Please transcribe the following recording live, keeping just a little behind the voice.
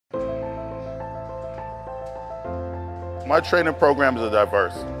My training programs are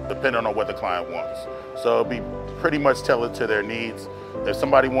diverse, depending on what the client wants. So it'll be pretty much tailored to their needs. If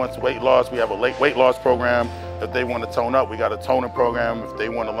somebody wants weight loss, we have a weight loss program. If they want to tone up, we got a toning program. If they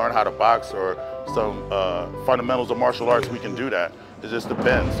want to learn how to box or some fundamentals of martial arts, we can do that. It just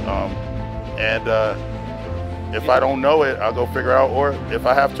depends. If I don't know it, I'll go figure out, or if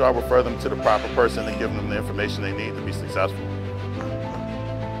I have to, I'll refer them to the proper person and give them the information they need to be successful.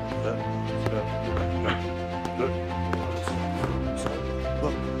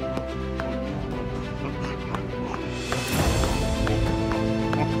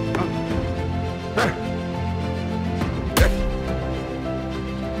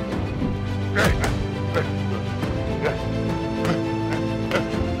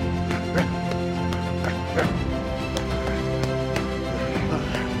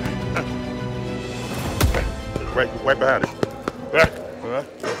 Right behind it.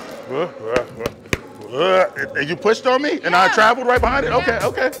 And you pushed on me, and I traveled right behind it? Okay,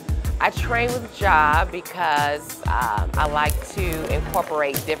 okay. I train with Jah because I like to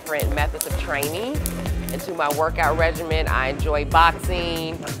incorporate different methods of training into my workout regimen. I enjoy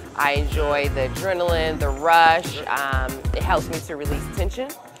boxing. I enjoy the adrenaline, the rush. It helps me to release tension.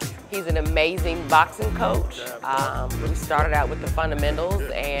 He's an amazing boxing coach. We started out with the fundamentals,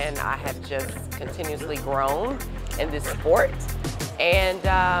 and I have just continuously grown in this sport. And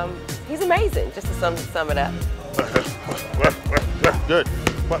he's amazing, just to sum it up. Good.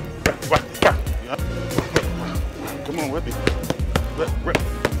 Come on with me.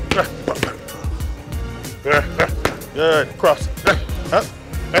 Good. Cross.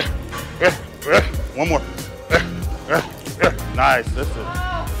 One more. Nice. That's it.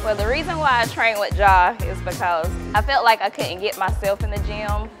 Well, the reason why I train with Jah is because I felt like I couldn't get myself in the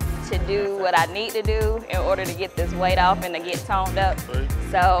gym to do what I need to do in order to get this weight off and to get toned up.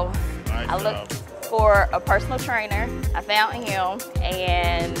 So I looked for a personal trainer. I found him,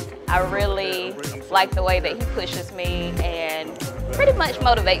 and I really like the way that he pushes me and pretty much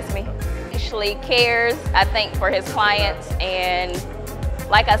motivates me. He actually cares, I think, for his clients, and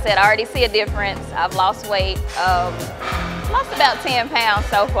like I said, I already see a difference. I've lost weight. Lost about 10 pounds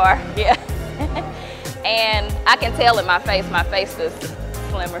so far, yeah. And I can tell in my face is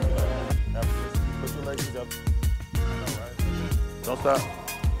slimmer. Put your legs together. Don't stop.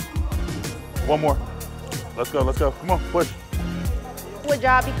 One more. Let's go, let's go. Come on, push. With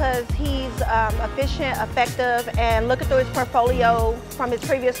Jah because he's efficient, effective, and looking through his portfolio from his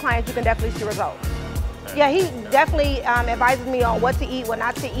previous clients, you can definitely see results. Yeah, he definitely advises me on what to eat, what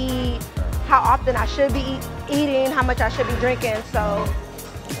not to eat, how often I should be eating, how much I should be drinking. So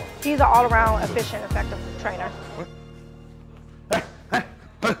he's an all-around efficient, effective trainer.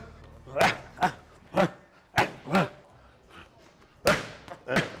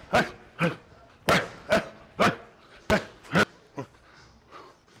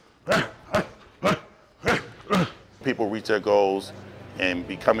 People reach their goals and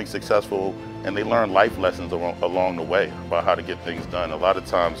becoming successful, and they learn life lessons along the way about how to get things done. A lot of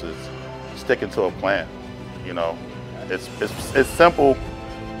times it's sticking to a plan. You know, it's simple,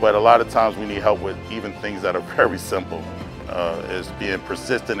 but a lot of times we need help with even things that are very simple. Is being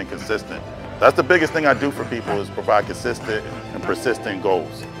persistent and consistent. That's the biggest thing I do for people, is provide consistent and persistent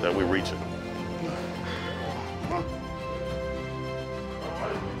goals that we reach it.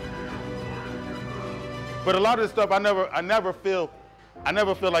 But a lot of this stuff, I never feel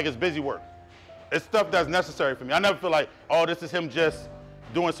like it's busy work. It's stuff that's necessary for me. I never feel like, oh, this is him just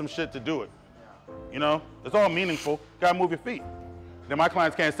doing some shit to do it. You know, it's all meaningful. Gotta move your feet. Then my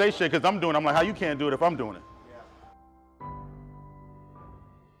clients can't say shit because I'm doing it. I'm like, how you can't do it if I'm doing it?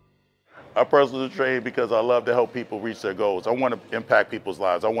 I personally train because I love to help people reach their goals. I want to impact people's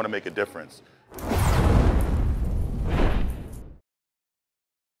lives. I want to make a difference.